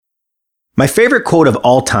My favorite quote of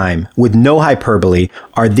all time, with no hyperbole,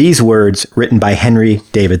 are these words written by Henry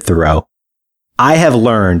David Thoreau. I have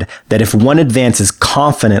learned that if one advances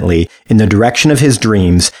confidently in the direction of his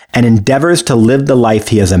dreams and endeavors to live the life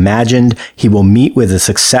he has imagined, he will meet with a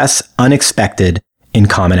success unexpected in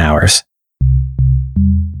common hours.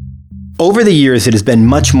 Over the years, it has been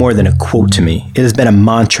much more than a quote to me. It has been a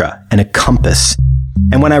mantra and a compass.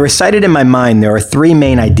 And when I recite it in my mind, there are three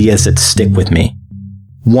main ideas that stick with me.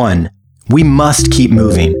 1. We must keep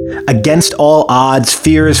moving. Against all odds,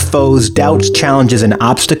 fears, foes, doubts, challenges, and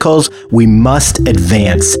obstacles, we must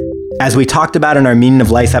advance. As we talked about in our Meaning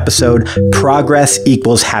of Life episode, progress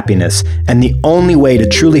equals happiness, and the only way to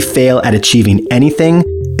truly fail at achieving anything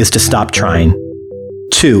is to stop trying.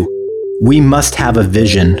 2, we must have a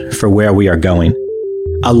vision for where we are going,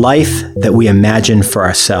 a life that we imagine for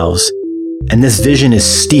ourselves. And this vision is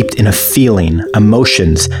steeped in a feeling,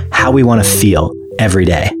 emotions, how we want to feel every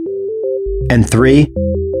day. And 3,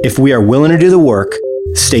 if we are willing to do the work,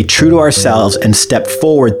 stay true to ourselves, and step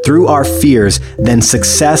forward through our fears, then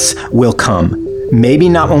success will come. Maybe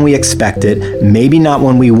not when we expect it, maybe not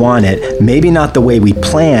when we want it, maybe not the way we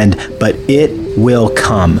planned, but it will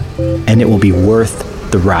come, and it will be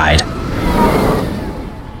worth the ride.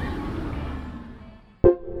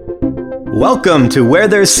 Welcome to Where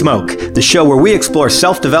There's Smoke, the show where we explore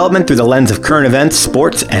self-development through the lens of current events,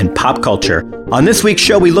 sports, and pop culture. On this week's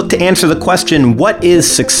show, we look to answer the question, what is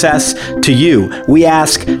success to you? We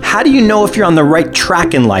ask, how do you know if you're on the right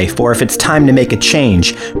track in life or if it's time to make a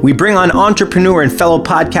change? We bring on entrepreneur and fellow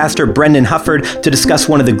podcaster Brendan Hufford to discuss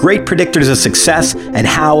one of the great predictors of success and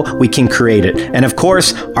how we can create it. And of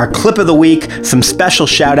course, our clip of the week, some special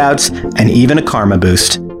shout-outs, and even a karma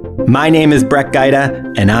boost. My name is Brett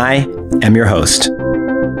Gaida, and I am your host.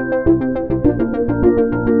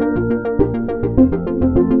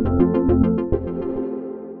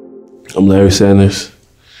 I'm Larry Sanders.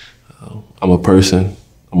 I'm a person.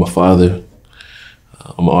 I'm a father.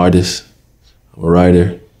 I'm an artist. I'm a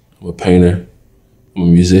writer. I'm a painter. I'm a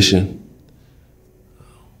musician.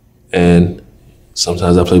 And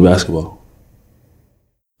sometimes I play basketball.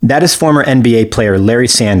 That is former NBA player Larry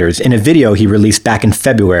Sanders in a video he released back in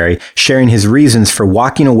February, sharing his reasons for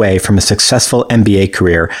walking away from a successful NBA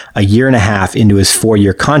career a year and a half into his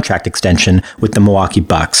 4-year contract extension with the Milwaukee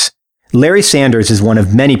Bucks. Larry Sanders is one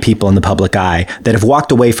of many people in the public eye that have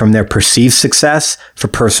walked away from their perceived success for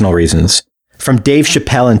personal reasons. From Dave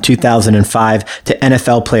Chappelle in 2005 to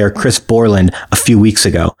NFL player Chris Borland a few weeks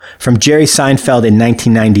ago. From Jerry Seinfeld in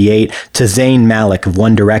 1998 to Zayn Malik of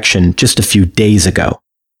One Direction just a few days ago.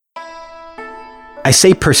 I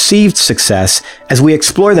say perceived success as we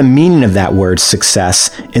explore the meaning of that word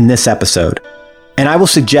success in this episode. And I will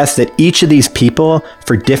suggest that each of these people,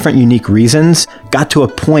 for different unique reasons, got to a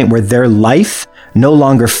point where their life no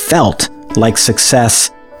longer felt like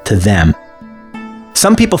success to them.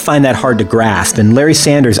 Some people find that hard to grasp, and Larry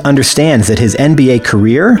Sanders understands that his NBA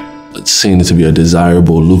career, it's seen to be a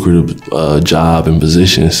desirable, lucrative job and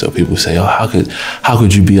position. So people say, oh, how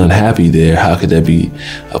could you be unhappy there? How could that be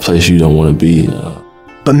a place you don't want to be?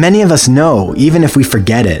 But many of us know, even if we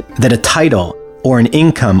forget it, that a title or an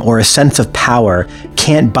income or a sense of power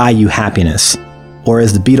can't buy you happiness. Or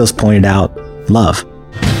as the Beatles pointed out, love.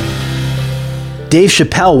 Dave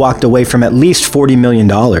Chappelle walked away from at least $40 million.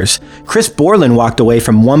 Chris Borland walked away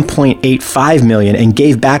from $1.85 million and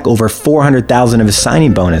gave back over $400,000 of his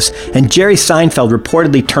signing bonus. And Jerry Seinfeld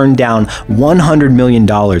reportedly turned down $100 million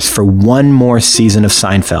for one more season of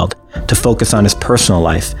Seinfeld to focus on his personal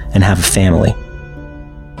life and have a family.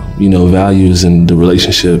 You know, values and the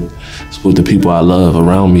relationship with the people I love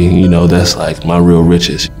around me, you know, that's like my real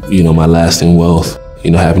riches, you know, my lasting wealth. You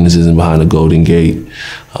know, happiness isn't behind a golden gate.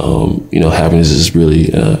 You know, happiness is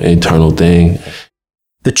really an internal thing.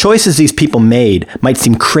 The choices these people made might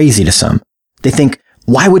seem crazy to some. They think,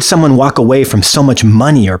 why would someone walk away from so much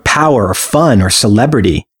money or power or fun or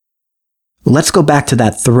celebrity? Let's go back to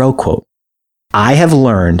that Thoreau quote. I have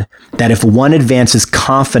learned that if one advances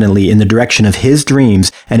confidently in the direction of his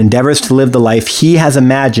dreams and endeavors to live the life he has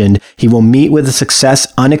imagined, he will meet with a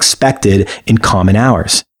success unexpected in common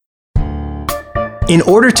hours. In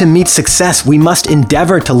order to meet success, we must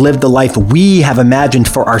endeavor to live the life we have imagined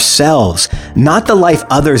for ourselves, not the life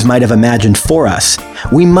others might have imagined for us.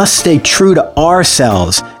 We must stay true to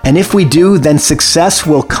ourselves, and if we do, then success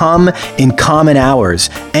will come in common hours,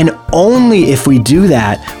 and only if we do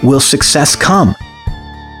that will success come.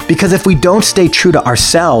 Because if we don't stay true to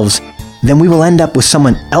ourselves, then we will end up with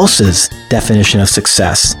someone else's definition of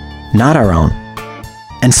success, not our own.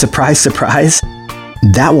 And surprise, surprise,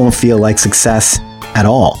 that won't feel like success at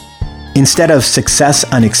all. Instead of success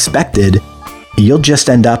unexpected, you'll just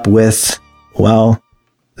end up with well,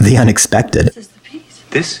 the unexpected. This is the piece.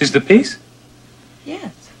 This is the piece?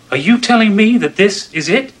 Yes. Are you telling me that this is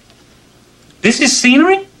it? This is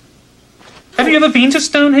scenery? Have you ever been to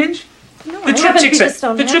Stonehenge? No, I haven't been to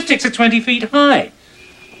Stonehenge. The triptychs are 20 feet high.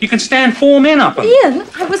 You can stand 4 men up them. Ian,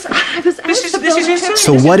 I was This is insane.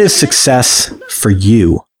 So what is success for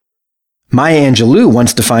you? Maya Angelou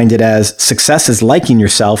once defined it as success is liking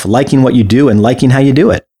yourself, liking what you do, and liking how you do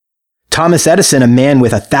it. Thomas Edison, a man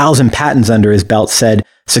with 1,000 patents under his belt, said,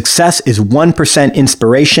 success is 1%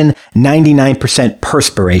 inspiration, 99%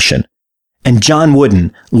 perspiration. And John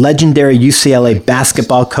Wooden, legendary UCLA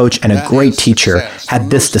basketball coach and a great teacher, had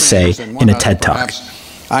this to say in a TED Talk.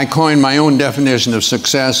 I coined my own definition of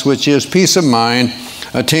success, which is peace of mind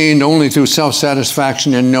attained only through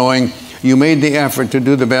self-satisfaction in knowing you made the effort to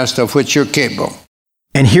do the best of which you're capable.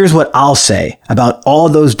 And here's what I'll say about all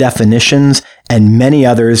those definitions and many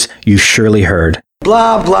others you surely heard.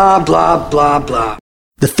 Blah, blah, blah, blah, blah.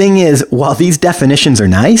 The thing is, while these definitions are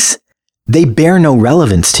nice, they bear no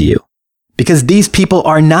relevance to you because these people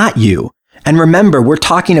are not you. And remember, we're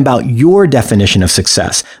talking about your definition of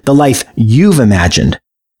success, the life you've imagined.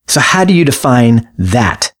 So how do you define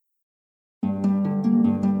that?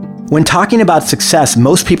 When talking about success,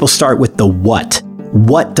 most people start with the what.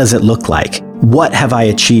 What does it look like? What have I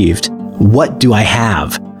achieved? What do I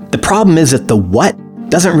have? The problem is that the what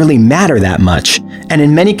doesn't really matter that much. And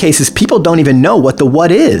in many cases, people don't even know what the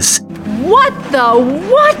what is. What the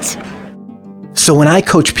what? So when I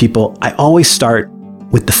coach people, I always start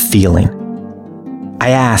with the feeling. I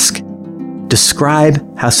ask,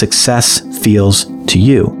 describe how success feels to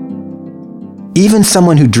you. Even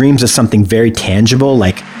someone who dreams of something very tangible,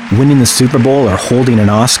 like winning the Super Bowl or holding an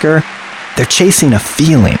Oscar, they're chasing a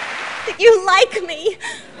feeling. You like me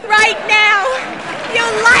right now. You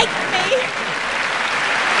like me.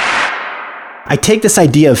 I take this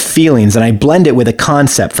idea of feelings and I blend it with a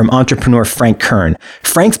concept from entrepreneur Frank Kern.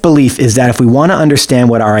 Frank's belief is that if we want to understand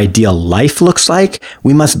what our ideal life looks like,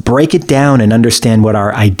 we must break it down and understand what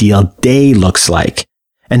our ideal day looks like.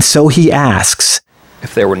 And so he asks,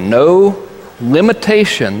 if there were no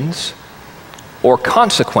limitations or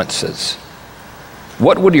consequences,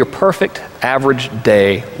 what would your perfect average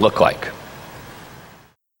day look like?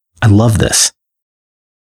 I love this.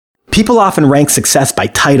 People often rank success by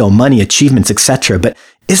title, money, achievements, etc., but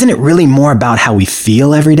isn't it really more about how we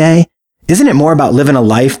feel every day? Isn't it more about living a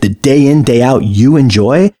life that day in, day out you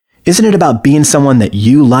enjoy? Isn't it about being someone that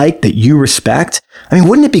you like, that you respect? I mean,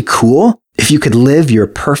 wouldn't it be cool if you could live your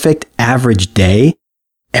perfect average day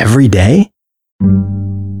every day?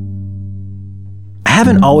 I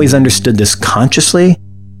haven't always understood this consciously,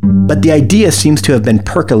 but the idea seems to have been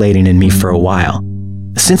percolating in me for a while.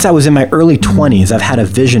 Since I was in my early 20s, I've had a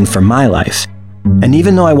vision for my life. And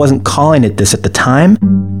even though I wasn't calling it this at the time,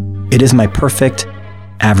 it is my perfect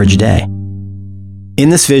average day. In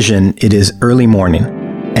this vision, it is early morning,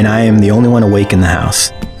 and I am the only one awake in the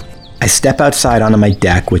house. I step outside onto my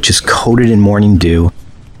deck, which is coated in morning dew.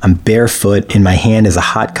 I'm barefoot, in my hand is a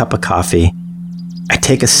hot cup of coffee. I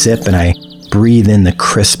take a sip and I breathe in the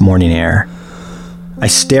crisp morning air. I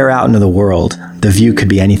stare out into the world. The view could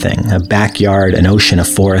be anything, a backyard, an ocean, a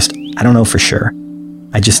forest. I don't know for sure.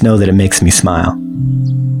 I just know that it makes me smile.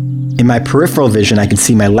 In my peripheral vision, I can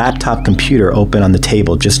see my laptop computer open on the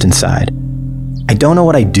table just inside. I don't know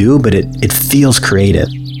what I do, but it feels creative.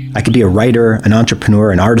 I could be a writer, an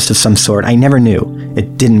entrepreneur, an artist of some sort. I never knew.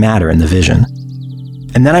 It didn't matter in the vision.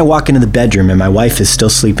 And then I walk into the bedroom and my wife is still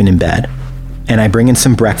sleeping in bed. And I bring in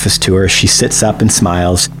some breakfast to her. She sits up and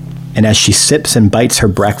smiles. And as she sips and bites her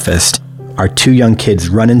breakfast, our 2 young kids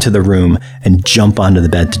run into the room and jump onto the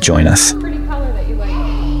bed to join us. Pretty color that you like.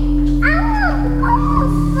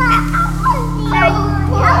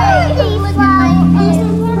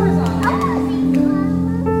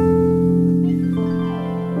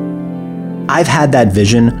 I've had that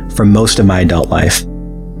vision for most of my adult life.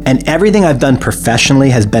 And everything I've done professionally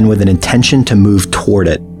has been with an intention to move toward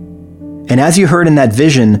it. And as you heard in that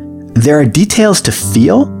vision, there are details to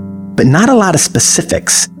feel, but not a lot of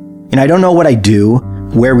specifics. And I don't know what I do,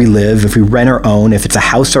 where we live, if we rent or own, if it's a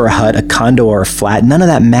house or a hut, a condo or a flat, none of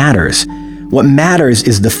that matters. What matters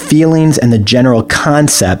is the feelings and the general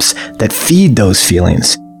concepts that feed those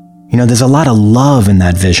feelings. You know, there's a lot of love in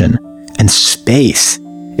that vision and space.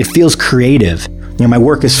 It feels creative. You know, my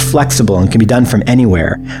work is flexible and can be done from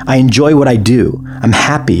anywhere. I enjoy what I do. I'm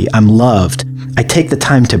happy. I'm loved. I take the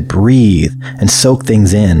time to breathe and soak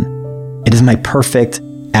things in. It is my perfect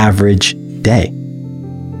average day.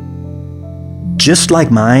 Just like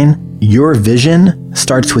mine, your vision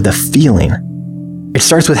starts with a feeling. It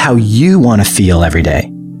starts with how you want to feel every day.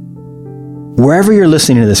 Wherever you're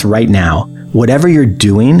listening to this right now, whatever you're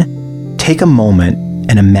doing, take a moment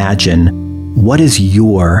and imagine, what is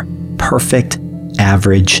your perfect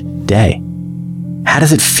average day? How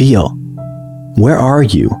does it feel? Where are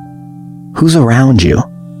you? Who's around you?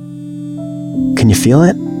 Can you feel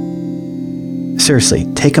it?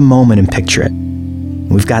 Seriously, take a moment and picture it.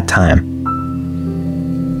 We've got time.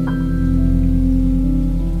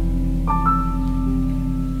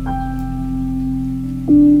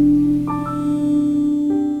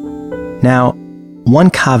 Now,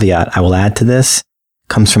 one caveat I will add to this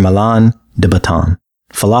comes from Alain de Botton,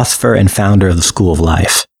 philosopher and founder of the School of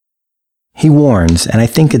Life. He warns, and I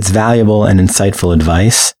think it's valuable and insightful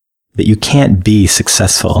advice, that you can't be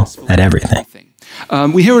successful at everything.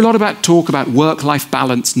 We hear a lot about talk about work-life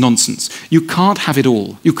balance nonsense. You can't have it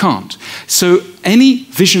all. You can't. So any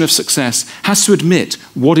vision of success has to admit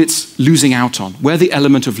what it's losing out on, where the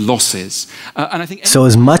element of loss is. And I think so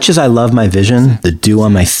as much as I love my vision, the dew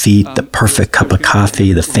on my feet, the perfect cup of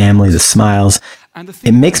coffee, the family, the smiles,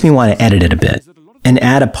 it makes me want to edit it a bit and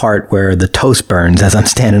add a part where the toast burns as I'm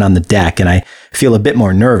standing on the deck and I feel a bit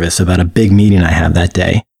more nervous about a big meeting I have that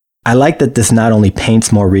day. I like that this not only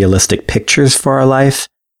paints more realistic pictures for our life,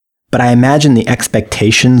 but I imagine the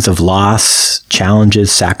expectations of loss,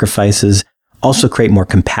 challenges, sacrifices also create more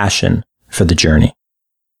compassion for the journey.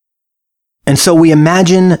 And so we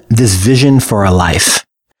imagine this vision for our life.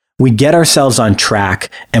 We get ourselves on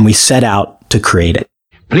track and we set out to create it.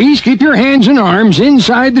 Please keep your hands and arms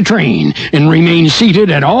inside the train and remain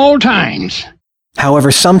seated at all times.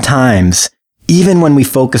 However, sometimes, even when we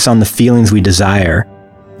focus on the feelings we desire,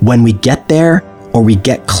 when we get there or we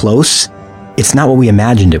get close, it's not what we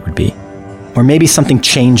imagined it would be. Or maybe something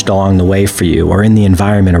changed along the way for you or in the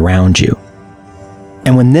environment around you.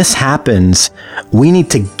 And when this happens, we need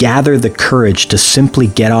to gather the courage to simply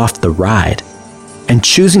get off the ride. And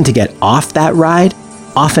choosing to get off that ride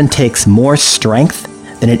often takes more strength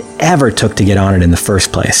than it ever took to get on it in the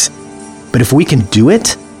first place. But if we can do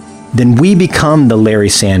it, then we become the Larry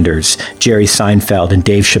Sanders, Jerry Seinfeld, and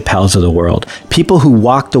Dave Chappelle's of the world. People who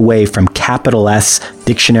walked away from capital S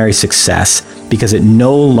dictionary success because it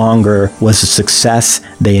no longer was a success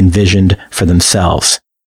they envisioned for themselves.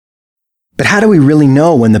 But how do we really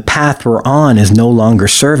know when the path we're on is no longer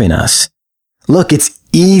serving us? Look, it's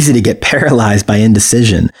easy to get paralyzed by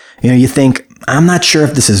indecision. You think, I'm not sure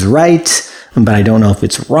if this is right, but I don't know if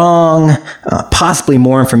it's wrong. Possibly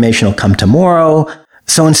more information will come tomorrow.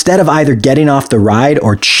 So instead of either getting off the ride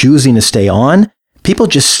or choosing to stay on, people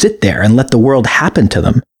just sit there and let the world happen to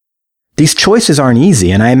them. These choices aren't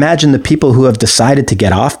easy, and I imagine the people who have decided to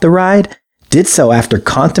get off the ride did so after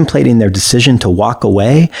contemplating their decision to walk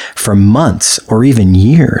away for months or even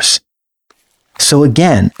years. So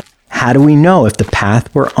again, how do we know if the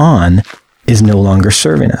path we're on is no longer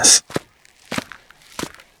serving us?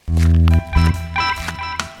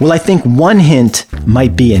 Well, I think one hint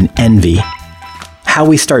might be an envy. How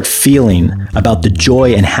we start feeling about the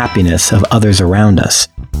joy and happiness of others around us.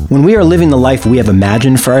 When we are living the life we have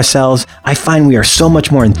imagined for ourselves, I find we are so much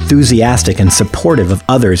more enthusiastic and supportive of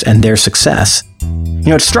others and their success.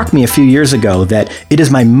 It struck me a few years ago that it is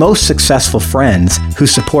my most successful friends who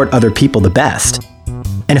support other people the best.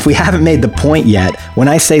 And if we haven't made the point yet, when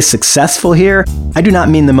I say successful here, I do not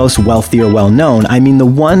mean the most wealthy or well-known. I mean the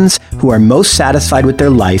ones who are most satisfied with their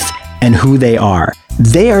life and who they are.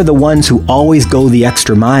 They are the ones who always go the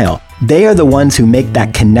extra mile. They are the ones who make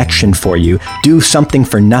that connection for you, do something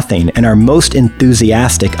for nothing, and are most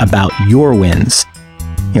enthusiastic about your wins.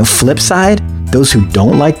 Flip side, those who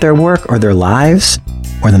don't like their work or their lives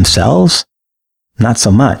or themselves, not so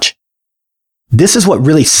much. This is what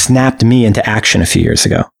really snapped me into action a few years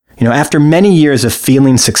ago. After many years of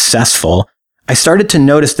feeling successful, I started to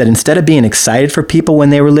notice that instead of being excited for people when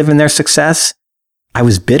they were living their success, I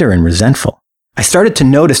was bitter and resentful. I started to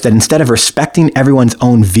notice that instead of respecting everyone's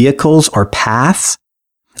own vehicles or paths,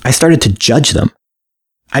 I started to judge them.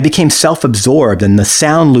 I became self-absorbed, and the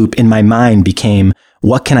sound loop in my mind became,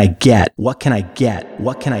 what can I get? What can I get?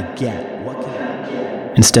 What can I get? What can I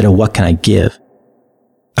get? Instead of what can I give?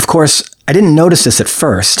 Of course, I didn't notice this at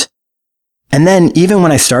first. And then even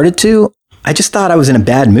when I started to, I just thought I was in a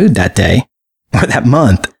bad mood that day or that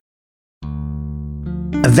month.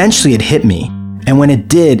 Eventually it hit me. And when it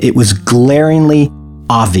did, it was glaringly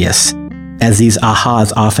obvious, as these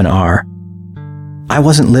ahas often are. I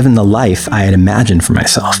wasn't living the life I had imagined for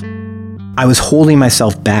myself. I was holding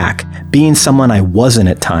myself back, being someone I wasn't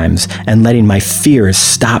at times, and letting my fears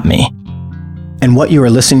stop me. And what you are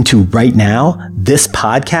listening to right now, this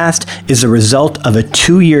podcast, is a result of a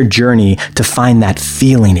 2-year journey to find that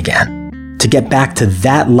feeling again, to get back to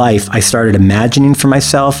that life I started imagining for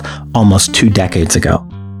myself almost 2 decades ago.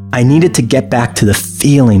 I needed to get back to the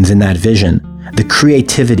feelings in that vision, the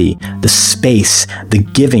creativity, the space, the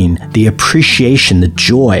giving, the appreciation, the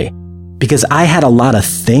joy, because I had a lot of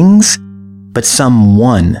things, but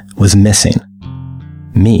someone was missing.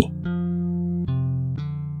 Me.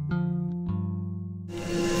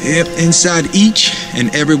 Yep, inside each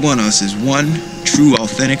and every one of us is one true,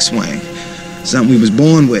 authentic swing. Something we was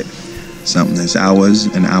born with. Something that's ours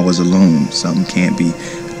and ours alone. Something can't be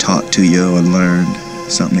taught to you or learned.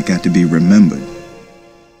 Something that got to be remembered.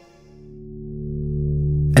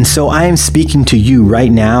 And so I am speaking to you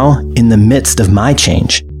right now in the midst of my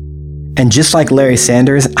change. And just like Larry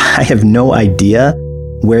Sanders, I have no idea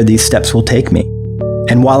where these steps will take me.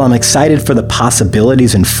 And while I'm excited for the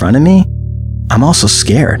possibilities in front of me, I'm also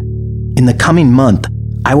scared. In the coming month,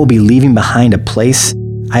 I will be leaving behind a place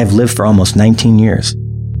I have lived for almost 19 years.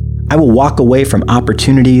 I will walk away from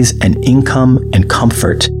opportunities and income and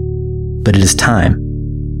comfort, but it is time.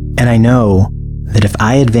 And I know that if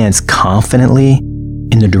I advance confidently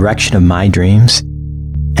in the direction of my dreams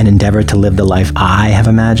and endeavor to live the life I have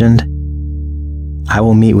imagined, I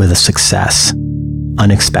will meet with a success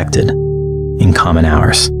unexpected in common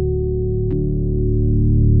hours.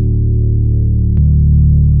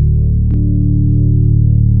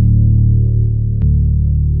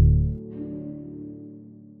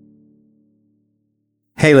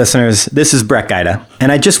 Hey listeners, this is Brett Gaida,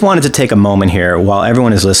 and I just wanted to take a moment here while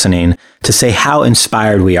everyone is listening to say how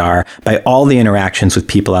inspired we are by all the interactions with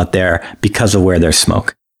people out there because of Where There's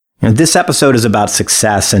Smoke. This episode is about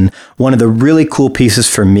success, and one of the really cool pieces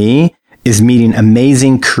for me is meeting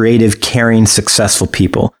amazing, creative, caring, successful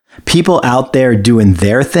people. People out there doing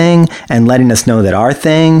their thing and letting us know that our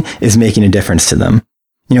thing is making a difference to them.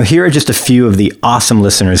 Here are just a few of the awesome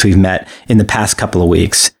listeners we've met in the past couple of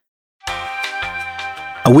weeks.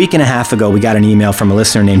 A week and a half ago, we got an email from a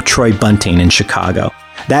listener named Troy Bunting in Chicago.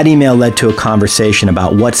 That email led to a conversation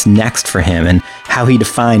about what's next for him and how he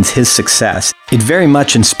defines his success. It very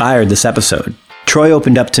much inspired this episode. Troy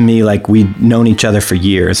opened up to me like we'd known each other for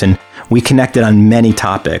years, and we connected on many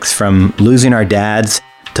topics, from losing our dads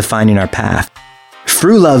to finding our path.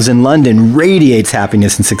 Fru Loves in London radiates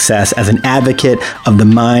happiness and success as an advocate of the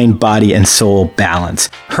mind, body, and soul balance.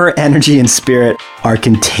 Her energy and spirit are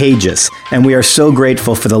contagious, and we are so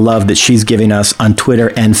grateful for the love that she's giving us on Twitter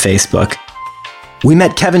and Facebook. We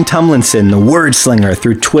met Kevin Tumlinson, the word slinger,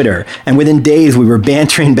 through Twitter, and within days we were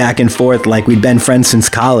bantering back and forth like we'd been friends since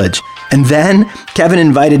college. And then Kevin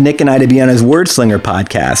invited Nick and I to be on his Word Slinger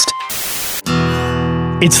podcast.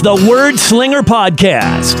 It's the Word Slinger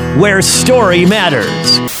Podcast, where story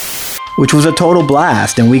matters. Which was a total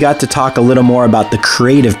blast, and we got to talk a little more about the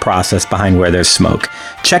creative process behind Where There's Smoke.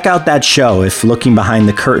 Check out that show if looking behind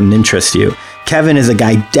the curtain interests you. Kevin is a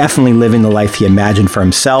guy definitely living the life he imagined for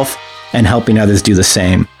himself and helping others do the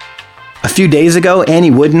same. A few days ago,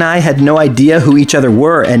 Annie Wood and I had no idea who each other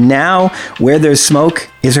were, and now Where There's Smoke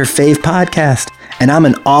is her fave podcast. And I'm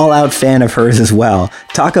an all-out fan of hers as well.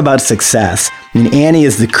 Talk about success. Annie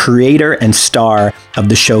is the creator and star of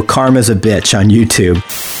the show Karma's a Bitch on YouTube.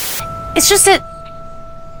 It's just that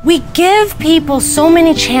we give people so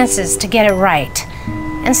many chances to get it right.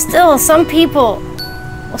 And still, some people,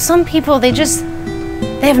 they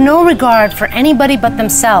have no regard for anybody but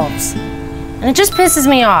themselves. And it just pisses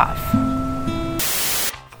me off.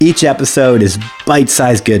 Each episode is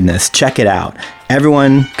bite-sized goodness. Check it out.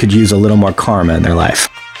 Everyone could use a little more karma in their life.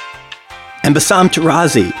 And Bassam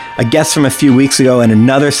Tarazi, a guest from a few weeks ago and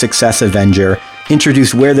another Success Avenger,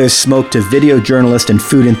 introduced Where There's Smoke to video journalist and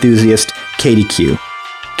food enthusiast Katie Q.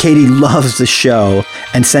 Katie loves the show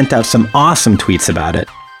and sent out some awesome tweets about it.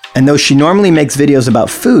 And though she normally makes videos about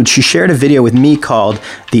food, she shared a video with me called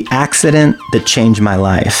The Accident That Changed My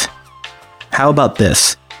Life. How about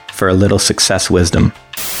this for a little success wisdom?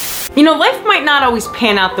 Life might not always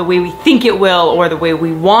pan out the way we think it will or the way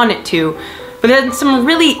we want it to, but then some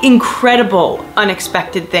really incredible,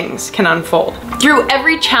 unexpected things can unfold. Through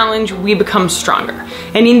every challenge, we become stronger.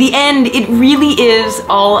 And in the end, it really is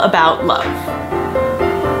all about love.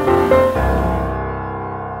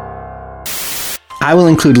 I will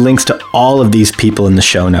include links to all of these people in the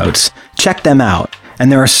show notes. Check them out.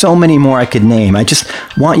 And there are so many more I could name. I just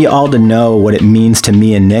want you all to know what it means to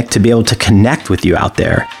me and Nick to be able to connect with you out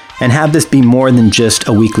there and have this be more than just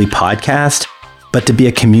a weekly podcast, but to be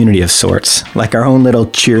a community of sorts, like our own little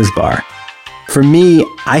Cheers bar. For me,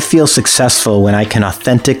 I feel successful when I can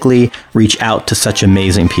authentically reach out to such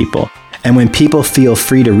amazing people, and when people feel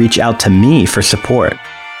free to reach out to me for support.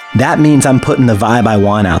 That means I'm putting the vibe I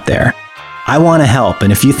want out there. I want to help,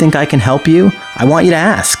 and if you think I can help you, I want you to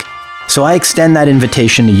ask. So I extend that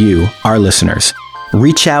invitation to you, our listeners.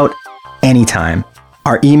 Reach out anytime.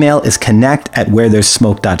 Our email is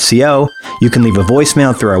connect@wherethere'ssmoke.co. You can leave a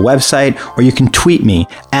voicemail through our website, or you can tweet me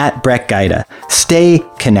at Brett Gaida. Stay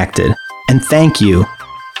connected, and thank you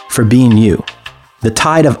for being you. The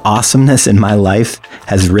tide of awesomeness in my life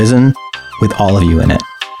has risen with all of you in it.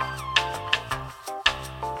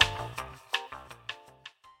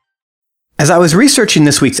 As I was researching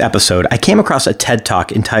this week's episode, I came across a TED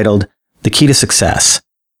Talk entitled The Key to Success.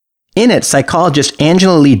 In it, psychologist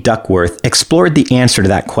Angela Lee Duckworth explored the answer to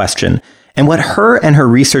that question and what her and her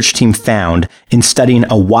research team found in studying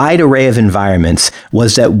a wide array of environments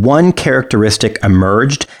was that one characteristic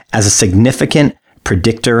emerged as a significant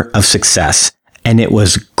predictor of success, and it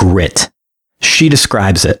was grit. She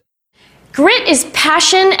describes it. Grit is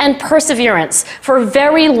passion and perseverance for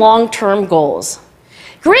very long-term goals.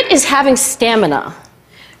 Grit is having stamina.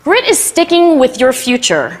 Grit is sticking with your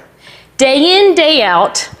future, day in, day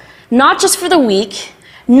out, not just for the week,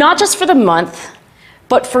 not just for the month,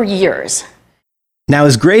 but for years. Now,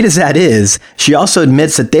 as great as that is, she also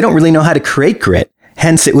admits that they don't really know how to create grit.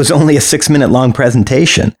 Hence, it was only a 6-minute long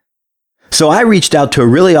presentation. So I reached out to a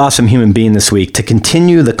really awesome human being this week to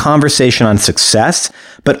continue the conversation on success,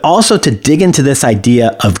 but also to dig into this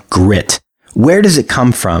idea of grit. Where does it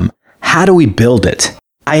come from? How do we build it?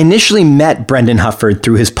 I initially met Brendan Hufford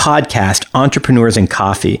through his podcast, Entrepreneurs and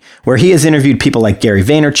Coffee, where he has interviewed people like Gary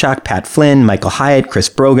Vaynerchuk, Pat Flynn, Michael Hyatt, Chris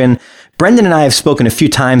Brogan. Brendan and I have spoken a few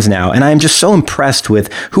times now, and I am just so impressed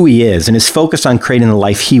with who he is and his focus on creating the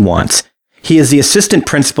life he wants. He is the assistant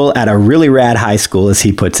principal at a really rad high school, as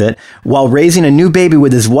he puts it. While raising a new baby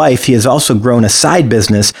with his wife, he has also grown a side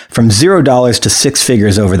business from $0 to 6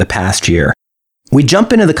 figures over the past year. We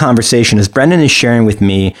jump into the conversation as Brendan is sharing with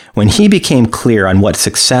me when he became clear on what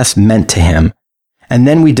success meant to him. And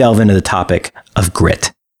then we delve into the topic of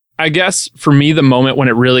grit. I guess for me, the moment when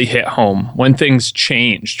it really hit home, when things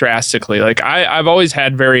changed drastically, like I've always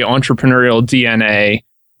had very entrepreneurial DNA,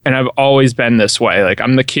 and I've always been this way. Like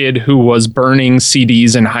I'm the kid who was burning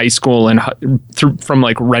CDs in high school and from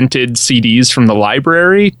like rented CDs from the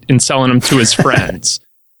library and selling them to his friends.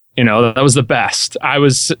 You know, that was the best. I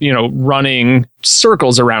was, running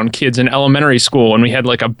circles around kids in elementary school when we had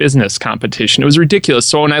like a business competition. It was ridiculous.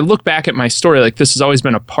 So when I look back at my story, like this has always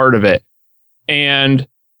been a part of it. And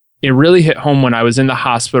it really hit home when I was in the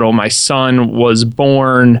hospital. My son was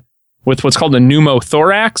born with what's called a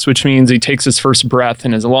pneumothorax, which means he takes his first breath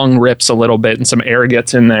and his lung rips a little bit and some air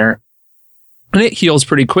gets in there. And it heals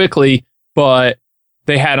pretty quickly, but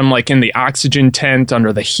they had him like in the oxygen tent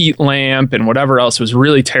under the heat lamp and whatever else. It was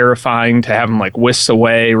really terrifying to have him like whisked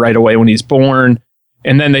away right away when he's born.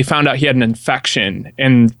 And then they found out he had an infection.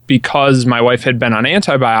 And because my wife had been on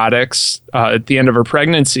antibiotics at the end of her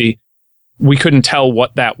pregnancy, we couldn't tell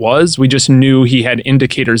what that was. We just knew he had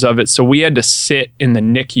indicators of it. So we had to sit in the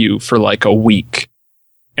NICU for like a week.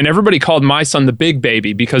 And everybody called my son the big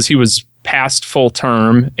baby because he was past full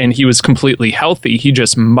term and he was completely healthy. He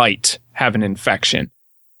just might have an infection.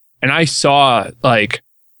 And I saw like,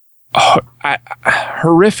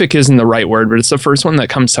 horrific isn't the right word, but it's the first one that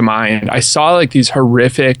comes to mind. I saw like these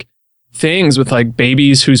horrific things with like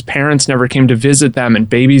babies whose parents never came to visit them, and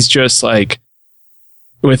babies just like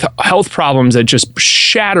with health problems that just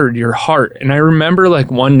shattered your heart. And I remember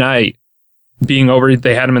like one night being over,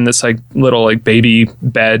 they had him in this like little like baby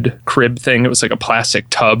bed crib thing. It was like a plastic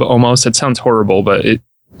tub almost. It sounds horrible, but it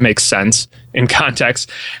makes sense in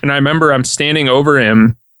context. And I remember I'm standing over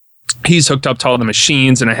him. He's hooked up to all the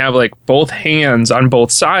machines and I have like both hands on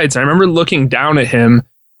both sides. And I remember looking down at him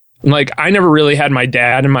and like, I never really had my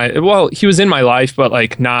dad he was in my life, but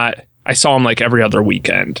like not, I saw him like every other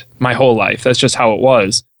weekend, my whole life. That's just how it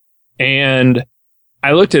was. And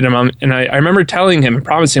I looked at him and I remember telling him and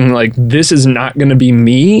promising him like, this is not going to be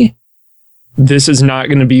me. This is not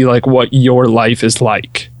going to be like what your life is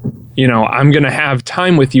like. I'm going to have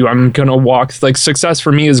time with you. I'm going to walk, like success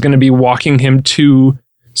for me is going to be walking him to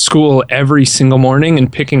school every single morning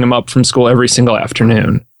and picking him up from school every single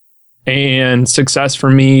afternoon. And success for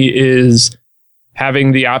me is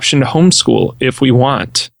having the option to homeschool if we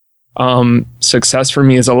want. Success for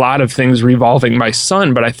me is a lot of things revolving my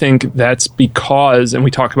son, but I think that's because, and we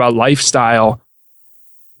talk about lifestyle,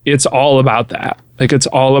 it's all about that. Like it's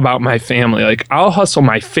all about my family. Like I'll hustle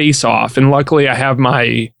my face off. And luckily I have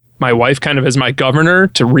my wife kind of as my governor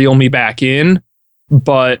to reel me back in.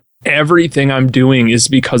 But everything I'm doing is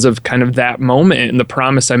because of kind of that moment and the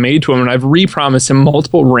promise I made to him. And I've re-promised him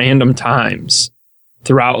multiple random times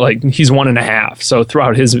throughout, like he's 1.5. So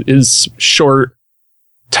throughout his short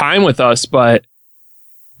time with us, but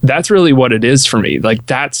that's really what it is for me. Like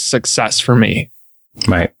that's success for me.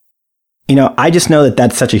 Right. I just know that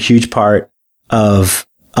that's such a huge part of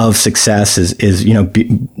of success is you know,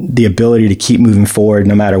 the ability to keep moving forward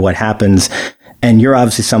no matter what happens. And you're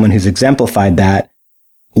obviously someone who's exemplified that.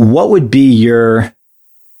 What would be your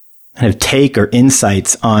kind of take or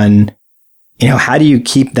insights on, you know, how do you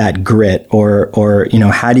keep that grit, or you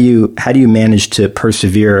know, how do you manage to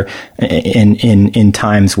persevere in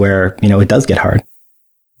times where, you know, it does get hard?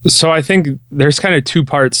 So I think there's kind of two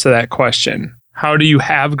parts to that question. How do you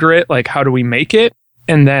have grit? Like, how do we make it?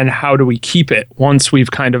 And then how do we keep it once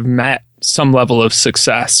we've kind of met some level of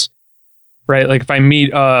success, right? Like if I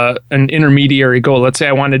meet an intermediary goal, let's say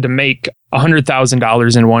I wanted to make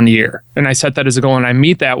 $100,000 in 1 year, and I set that as a goal and I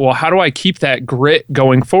meet that. Well, how do I keep that grit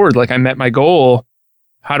going forward? Like I met my goal.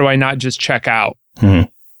 How do I not just check out? Mm-hmm.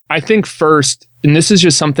 I think first, and this is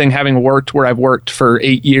just something having worked where I've worked for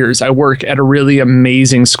 8 years, I work at a really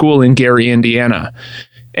amazing school in Gary, Indiana.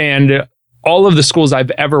 And all of the schools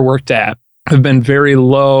I've ever worked at have been very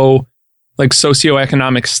low, like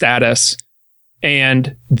socioeconomic status.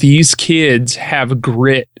 And these kids have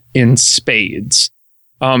grit in spades.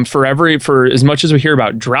 For as much as we hear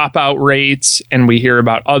about dropout rates and we hear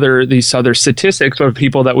about these other statistics of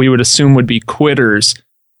people that we would assume would be quitters,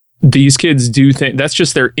 these kids do think that's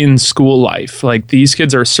just their in-school life. Like these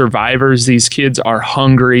kids are survivors. These kids are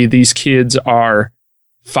hungry. These kids are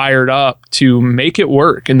fired up to make it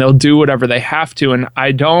work, and they'll do whatever they have to. And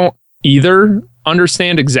I don't either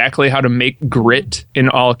understand exactly how to make grit in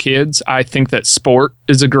all kids. I think that sport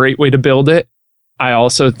is a great way to build it. I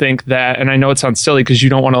also think that, and I know it sounds silly because you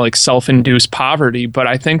don't want to like self-induce poverty, but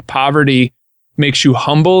I think poverty makes you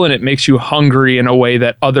humble and it makes you hungry in a way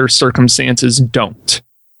that other circumstances don't.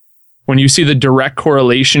 When you see the direct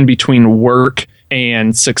correlation between work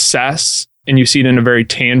and success, and you see it in a very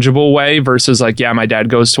tangible way versus like, yeah, my dad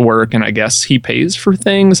goes to work and I guess he pays for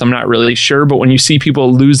things. I'm not really sure. But when you see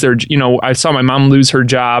people lose their, you know, I saw my mom lose her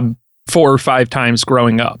job 4 or 5 times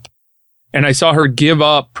growing up. And I saw her give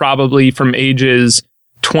up probably from ages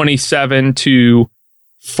 27 to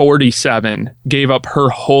 47, gave up her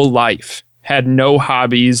whole life, had no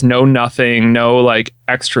hobbies, no nothing, no like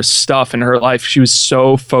extra stuff in her life. She was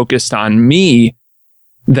so focused on me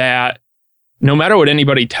that no matter what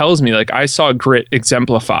anybody tells me, like I saw grit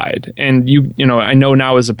exemplified. And you know, I know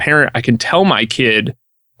now as a parent, I can tell my kid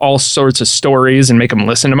all sorts of stories and make him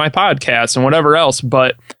listen to my podcast and whatever else,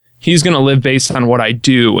 but he's going to live based on what I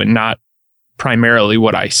do and not primarily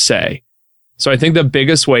what I say. So I think the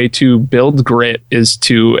biggest way to build grit is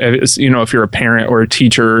to, you know, if you're a parent or a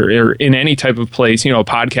teacher or in any type of place, you know, a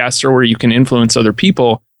podcaster where you can influence other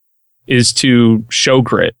people, is to show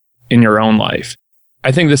grit in your own life.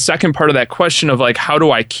 I think the second part of that question of like, how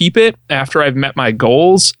do I keep it after I've met my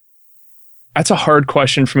goals? That's a hard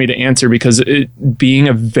question for me to answer because being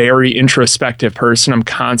a very introspective person, I'm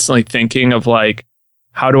constantly thinking of like,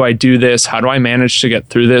 how do I do this? How do I manage to get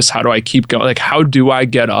through this? How do I keep going? Like, how do I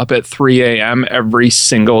get up at 3 a.m. every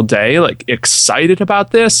single day? Like excited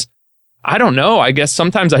about this? I don't know. I guess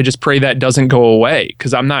sometimes I just pray that doesn't go away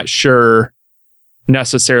because I'm not sure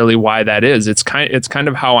necessarily why that is. It's kind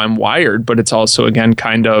of how I'm wired, but it's also again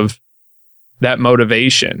kind of that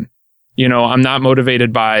motivation. You know, I'm not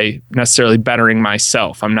motivated by necessarily bettering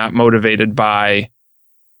myself. I'm not motivated by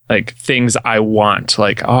like things I want,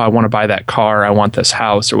 like, oh, I want to buy that car, I want this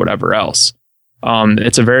house or whatever else.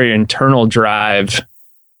 It's a very internal drive.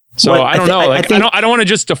 So well, I don't know. Like I don't want to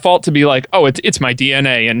just default to be like, oh, it's my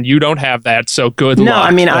DNA and you don't have that, so good luck. No,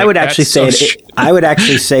 I mean, like, I would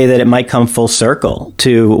actually say that it might come full circle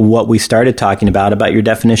to what we started talking about your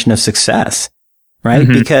definition of success, right?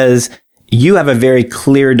 Mm-hmm. Because you have a very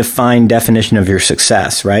clear, defined definition of your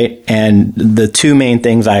success, right? And the 2 main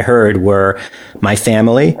things I heard were my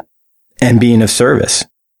family and being of service.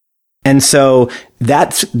 And so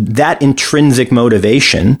that intrinsic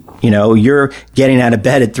motivation, you know, you're getting out of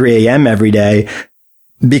bed at 3 a.m. every day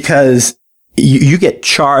because you get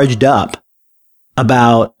charged up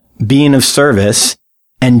about being of service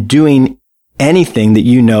and doing anything that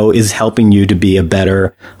you know is helping you to be a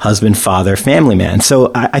better husband, father, family man.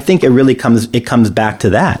 So I think it comes back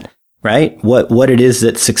to that, right? What it is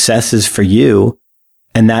that success is for you,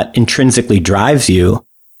 and that intrinsically drives you,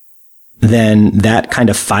 then that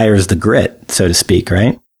kind of fires the grit, so to speak,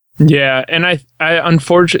 right? Yeah. And I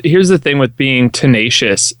unfortunately, here's the thing with being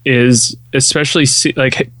tenacious is, especially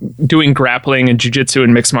like doing grappling and jiu-jitsu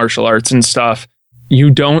and mixed martial arts and stuff, you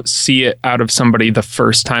don't see it out of somebody the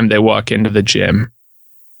first time they walk into the gym.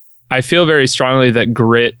 I feel very strongly that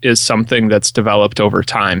grit is something that's developed over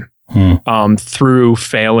time, through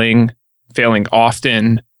failing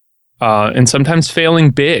often, and sometimes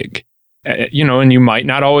failing big. And you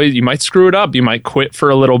might screw it up. You might quit for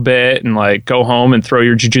a little bit and like go home and throw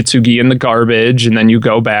your jiu-jitsu gi in the garbage. And then you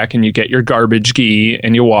go back and you get your garbage gi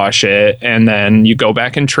and you wash it. And then you go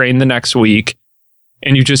back and train the next week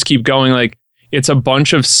and you just keep going. Like, it's a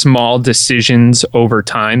bunch of small decisions over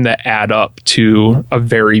time that add up to a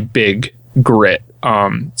very big grit.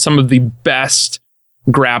 Some of the best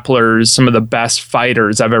grapplers, some of the best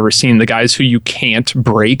fighters I've ever seen, the guys who you can't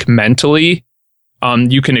break mentally,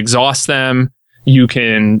 you can exhaust them, you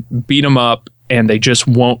can beat them up, and they just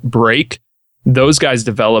won't break. Those guys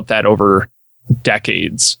develop that over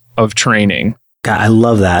decades of training. God, I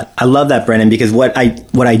love that. I love that, Brendan, because what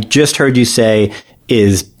I just heard you say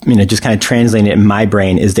is, just kind of translating it in my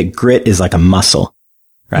brain, is that grit is like a muscle,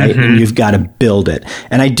 right? And you've got to build it.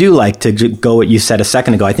 And I do like to go what you said a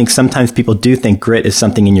second ago. I think sometimes people do think grit is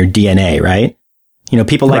something in your DNA, right?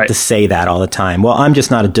 People like to say that all the time. Well, I'm just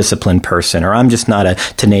not a disciplined person, or I'm just not a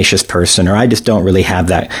tenacious person, or I just don't really have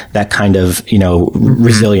that kind of,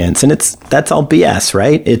 resilience. And that's all BS,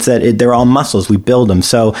 right? It's that they're all muscles. We build them.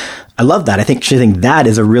 So I love that. I think that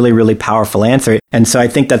is a really, really powerful answer. And so I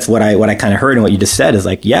think that's what I kind of heard in what you just said is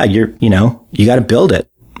like, yeah, you got to build it.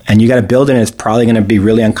 And you got to build it, and it's probably going to be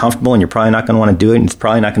really uncomfortable, and you're probably not going to want to do it, and it's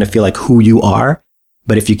probably not going to feel like who you are.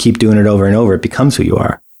 But if you keep doing it over and over, it becomes who you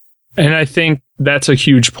are. And I think that's a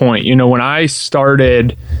huge point. When I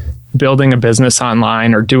started building a business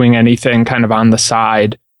online or doing anything kind of on the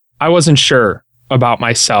side, I wasn't sure about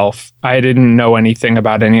myself. I didn't know anything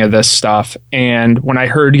about any of this stuff. And when I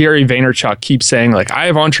heard Gary Vaynerchuk keep saying like, I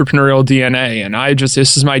have entrepreneurial DNA and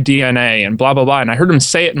this is my DNA and blah, blah, blah. And I heard him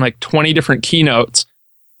say it in like 20 different keynotes.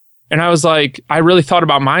 And I was like, I really thought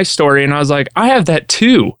about my story and I was like, I have that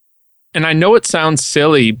too. And I know it sounds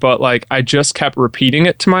silly, but like I just kept repeating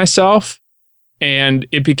it to myself and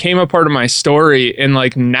it became a part of my story. And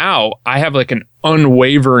like now I have like an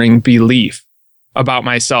unwavering belief about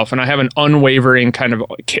myself and I have an unwavering kind of,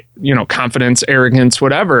 confidence, arrogance,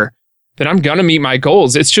 whatever, that I'm going to meet my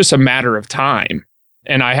goals. It's just a matter of time.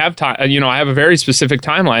 And I have time, I have a very specific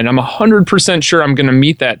timeline. I'm 100% sure I'm going to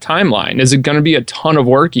meet that timeline. Is it going to be a ton of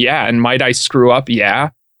work? Yeah. And might I screw up? Yeah.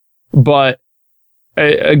 But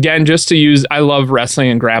again, I love wrestling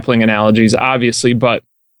and grappling analogies, obviously, but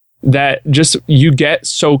that just, you get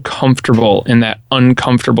so comfortable in that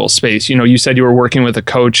uncomfortable space. You said you were working with a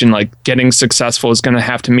coach and like getting successful is going to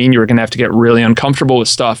have to mean you're going to have to get really uncomfortable with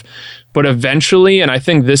stuff. But eventually, and I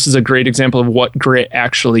think this is a great example of what grit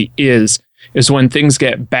actually is when things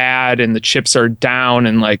get bad and the chips are down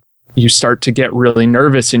and like you start to get really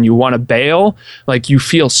nervous and you want to bail, like you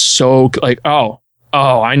feel so like, oh,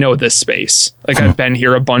 I know this space. Like I've been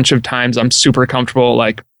here a bunch of times. I'm super comfortable.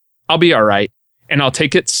 Like I'll be all right. And I'll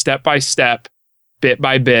take it step by step, bit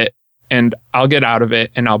by bit, and I'll get out of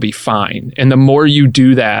it and I'll be fine. And the more you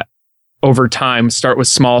do that over time, start with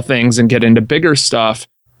small things and get into bigger stuff,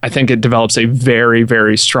 I think it develops a very,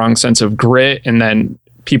 very strong sense of grit. And then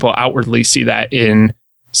people outwardly see that in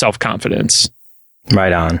self-confidence.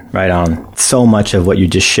 Right on. So much of what you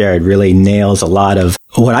just shared really nails a lot of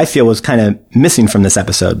what I feel was kind of missing from this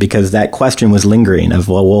episode, because that question was lingering of,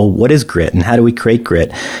 well, what is grit and how do we create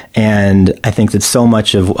grit? And I think that so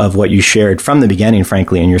much of what you shared from the beginning,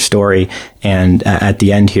 frankly, in your story and at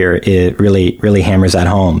the end here, it really, really hammers that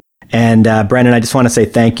home. And Brendan, I just want to say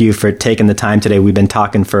thank you for taking the time today. We've been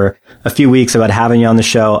talking for a few weeks about having you on the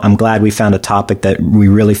show. I'm glad we found a topic that we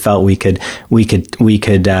really felt we could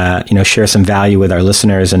share some value with our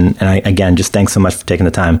listeners. And again, just thanks so much for taking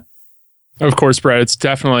the time. Of course, Brett. It's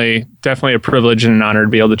definitely a privilege and an honor to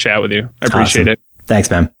be able to chat with you. I appreciate it. Thanks,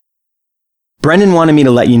 man. Brendan wanted me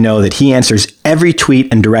to let you know that he answers every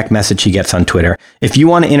tweet and direct message he gets on Twitter. If you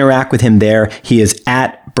want to interact with him there, he is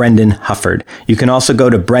at Brendan Hufford. You can also go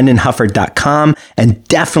to brendanhufford.com and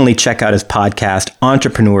definitely check out his podcast,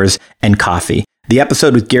 Entrepreneurs and Coffee. The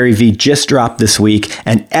episode with Gary Vee just dropped this week,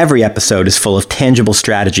 and every episode is full of tangible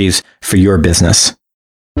strategies for your business.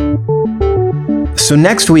 So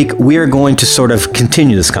next week, we are going to sort of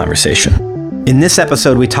continue this conversation. In this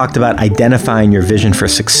episode, we talked about identifying your vision for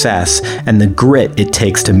success and the grit it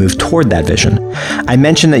takes to move toward that vision. I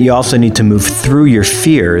mentioned that you also need to move through your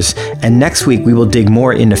fears, and next week we will dig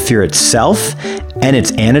more into fear itself and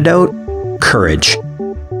its antidote, courage.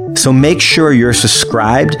 So make sure you're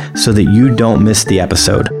subscribed so that you don't miss the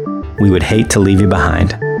episode. We would hate to leave you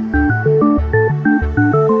behind.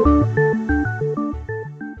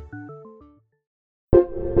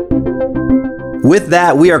 With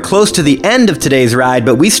that, we are close to the end of today's ride,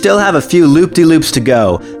 but we still have a few loop-de-loops to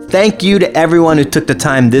go. thank you to everyone who took the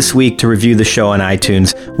time this week to review the show on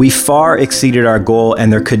iTunes. We far exceeded our goal,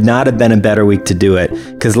 and there could not have been a better week to do it,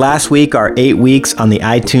 because last week our 8 weeks on the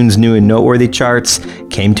iTunes New and Noteworthy charts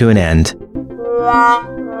came to an end.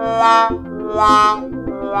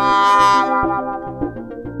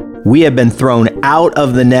 We have been thrown out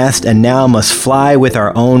of the nest and now must fly with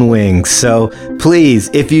our own wings. So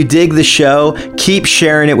please, if you dig the show, keep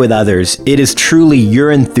sharing it with others. It is truly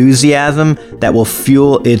your enthusiasm that will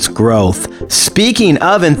fuel its growth. Speaking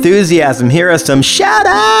of enthusiasm, here are some shout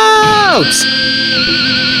outs!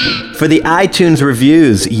 For the iTunes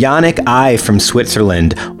reviews, Yannick I from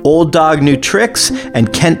Switzerland, Old Dog New Tricks,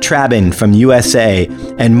 and Kent Trabin from USA,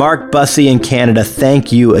 and Mark Bussey in Canada,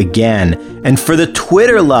 thank you again. And for the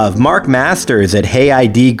Twitter love, Mark Masters at Hey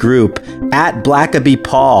ID Group, at Blackaby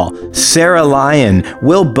Paul, Sarah Lyon,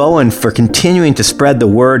 Will Bowen for continuing to spread the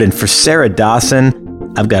word, and for Sarah Dawson,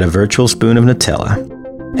 I've got a virtual spoon of Nutella.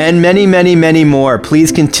 And many, many, many more. Please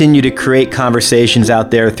continue to create conversations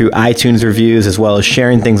out there through iTunes reviews, as well as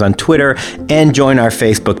sharing things on Twitter, and join our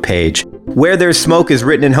Facebook page. Where There's Smoke is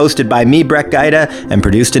written and hosted by me, Brett Gaida, and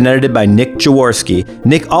produced and edited by Nick Jaworski.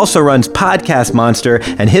 Nick also runs Podcast Monster,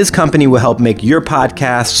 and his company will help make your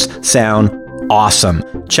podcasts sound awesome.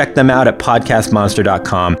 Check them out at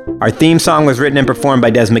podcastmonster.com. Our theme song was written and performed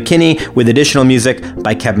by Des McKinney, with additional music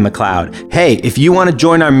by Kevin MacLeod. Hey, if you want to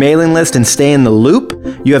join our mailing list and stay in the loop,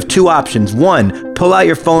 you have two options. One, pull out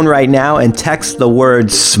your phone right now and text the word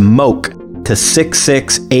SMOKE to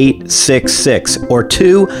 66866. Or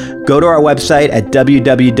two, go to our website at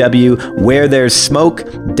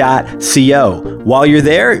www.wherethere'ssmoke.co. While you're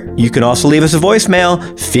there, you can also leave us a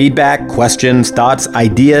voicemail, feedback, questions, thoughts,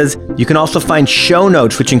 ideas. You can also find show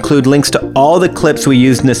notes, which include links to all the clips we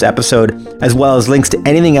used in this episode, as well as links to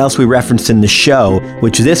anything else we referenced in the show,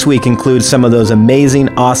 which this week includes some of those amazing,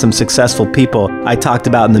 awesome, successful people I talked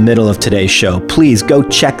about in the middle of today's show. Please go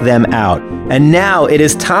check them out. And now it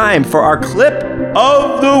is time for our clip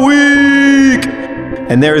of the week.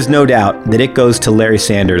 And there is no doubt that it goes to Larry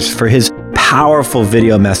Sanders for his powerful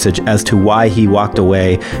video message as to why he walked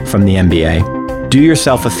away from the NBA. Do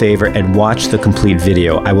yourself a favor and watch the complete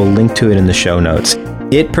video. I will link to it in the show notes.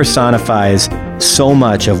 It personifies so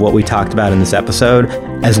much of what we talked about in this episode,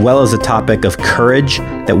 as well as the topic of courage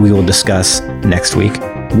that we will discuss next week.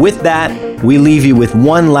 With that, we leave you with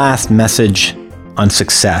one last message on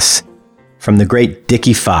success from the great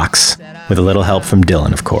Dickie Fox, with a little help from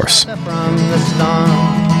Dylan, of course.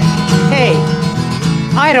 Hey,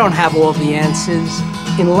 I don't have all the answers.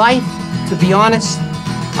 In life, to be honest,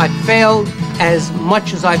 I've failed as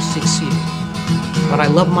much as I've succeeded. But I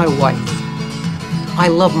love my wife. I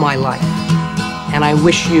love my life. And I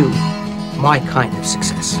wish you my kind of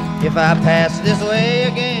success. If I pass this way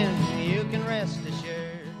again, you can rest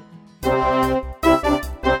assured.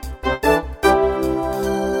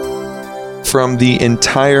 From the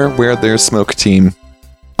entire Where There's Smoke team,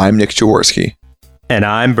 I'm Nick Jaworski. And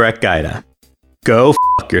I'm Brett Gaida. Go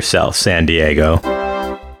f*** yourself, San Diego.